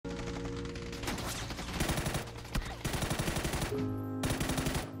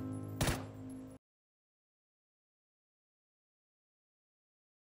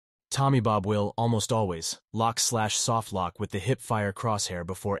Tommibob will, almost always, lock/soft lock with the hip-fire crosshair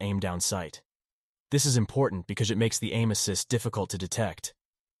before aim down sight. This is important because it makes the aim assist difficult to detect.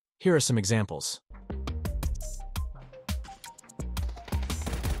 Here are some examples.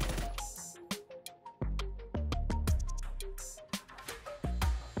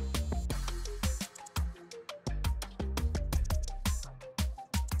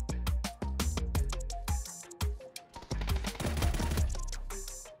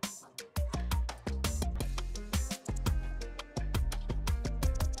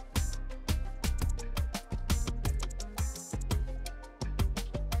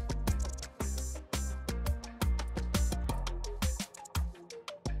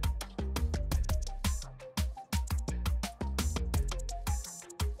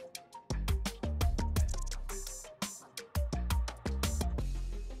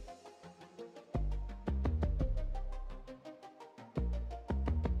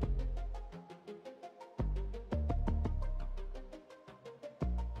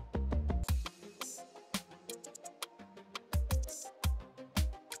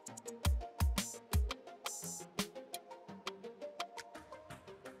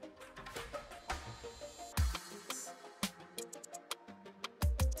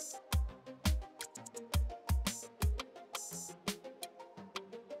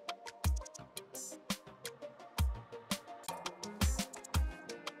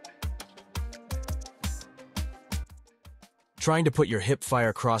 Trying to put your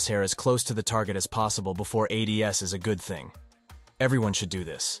hip-fire crosshair as close to the target as possible before ADS is a good thing. Everyone should do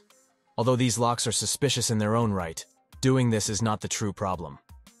this. Although these locks are suspicious in their own right, doing this is not the true problem.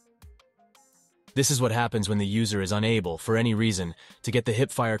 This is what happens when the user is unable, for any reason, to get the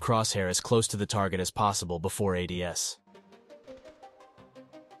hip-fire crosshair as close to the target as possible before ADS.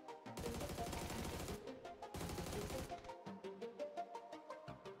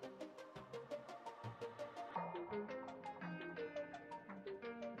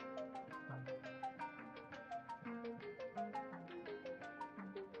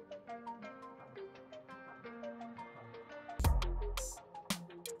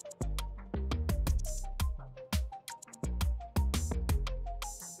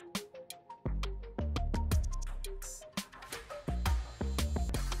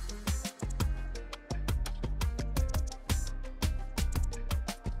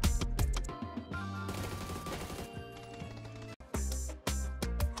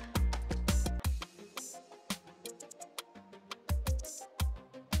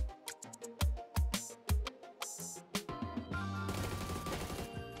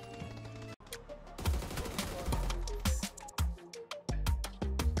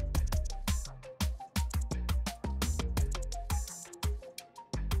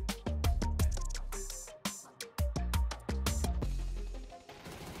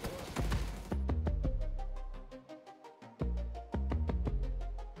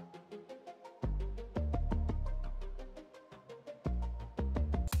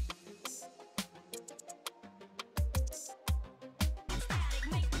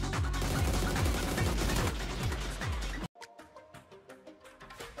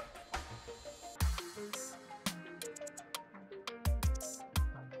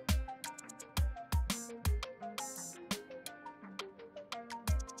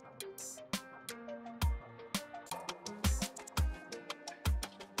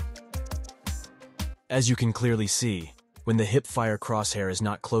 As you can clearly see, when the hip-fire crosshair is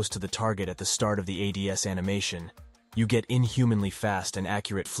not close to the target at the start of the ADS animation, you get inhumanly fast and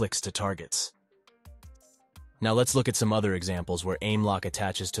accurate flicks to targets. Now let's look at some other examples where aim lock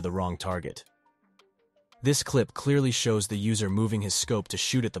attaches to the wrong target. This clip clearly shows the user moving his scope to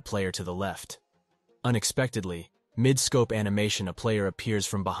shoot at the player to the left. Unexpectedly, mid-scope animation, a player appears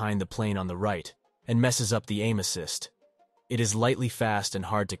from behind the plane on the right and messes up the aim assist. It is lightly fast and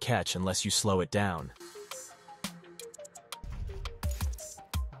hard to catch unless you slow it down.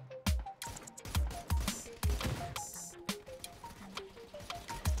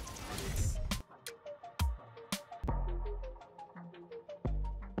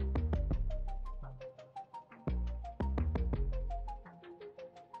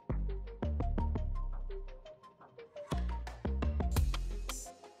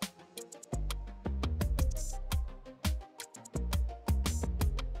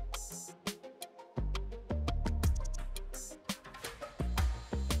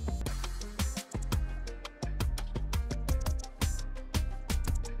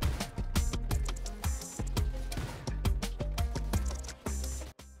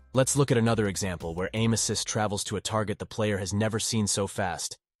 Let's look at another example where aim assist travels to a target the player has never seen so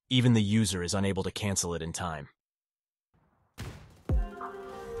fast, even the user is unable to cancel it in time.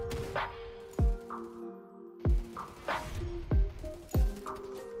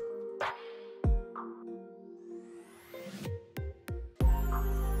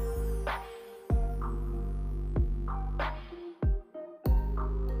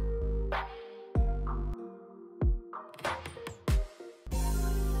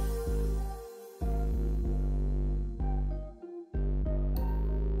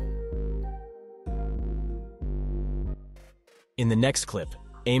 In the next clip,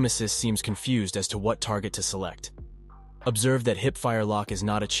 aim assist seems confused as to what target to select. Observe that hip-fire lock is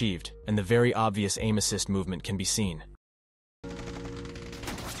not achieved, and the very obvious aim assist movement can be seen.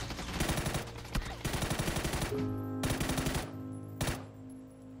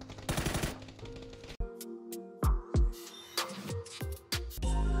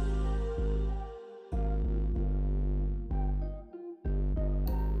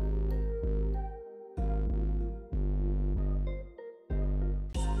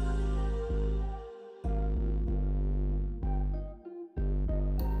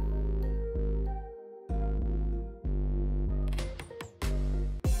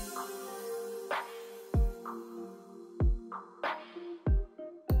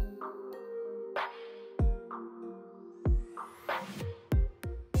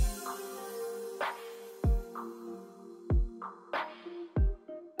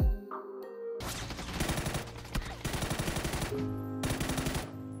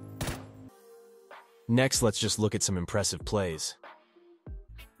 Next, let's just look at some impressive plays.